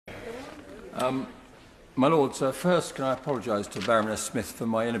My Lords, first can I apologise to Baroness Smith for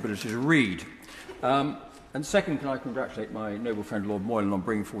my inability to read, and second can I congratulate my noble friend Lord Moylan on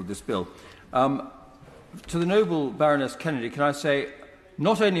bringing forward this bill. To the noble Baroness Kennedy can I say,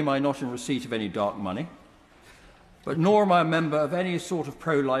 not only am I not in receipt of any dark money, but nor am I a member of any sort of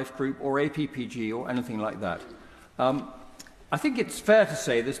pro-life group or APPG or anything like that. I think it's fair to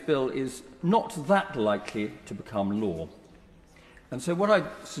say this bill is not that likely to become law. And so what I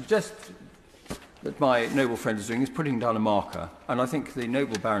suggest that my noble friend is doing is putting down a marker, and I think the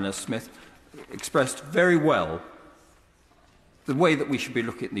noble Baroness Smith expressed very well the way that we should be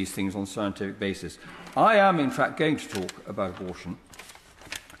looking at these things on a scientific basis. I am, in fact, going to talk about abortion,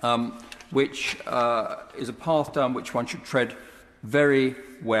 which is a path down which one should tread very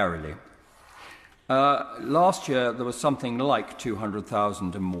warily. Last year, there was something like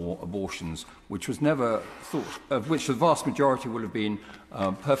 200,000 and more abortions, which was never thought of, which the vast majority would have been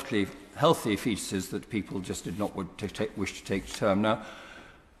perfectly healthy fetuses that people just did not wish to take to term. Now,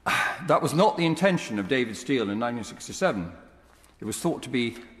 that was not the intention of David Steele in 1967. It was thought to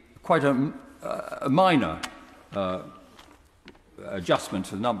be quite a minor adjustment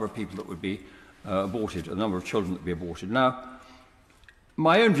to the number of people that would be aborted, the number of children that would be aborted. Now,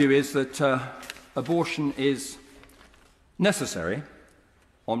 my own view is that abortion is necessary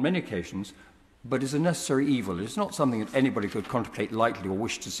on many occasions, but is a necessary evil. It is not something that anybody could contemplate lightly or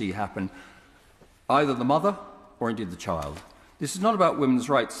wish to see happen, either the mother or indeed the child. This is not about women's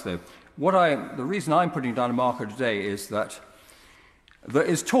rights, though. The reason I'm putting down a marker today is that there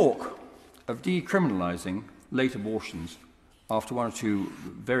is talk of decriminalising late abortions after one or two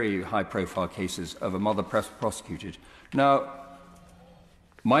very high-profile cases of a mother prosecuted. Now,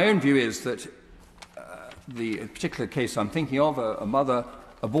 my own view is that the particular case I'm thinking of, a mother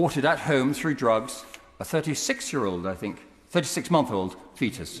aborted at home through drugs, a 36-year-old, I think, 36-month-old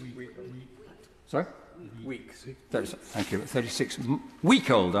fetus. Sorry? Weeks. Thank you.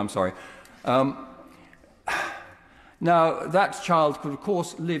 36-week-old, I'm sorry. Now, that child could, of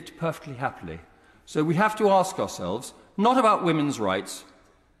course, lived perfectly happily. So we have to ask ourselves, not about women's rights,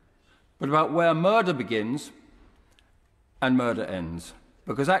 but about where murder begins and murder ends.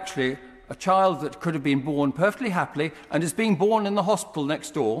 Because actually, a child that could have been born perfectly happily and is being born in the hospital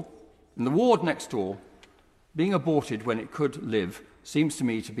next door, in the ward next door, being aborted when it could live, seems to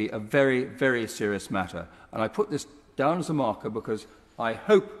me to be a very, very serious matter. And I put this down as a marker because I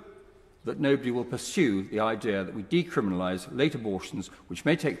hope that nobody will pursue the idea that we decriminalise late abortions, which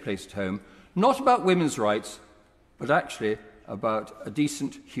may take place at home, not about women's rights, but actually about a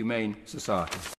decent, humane society.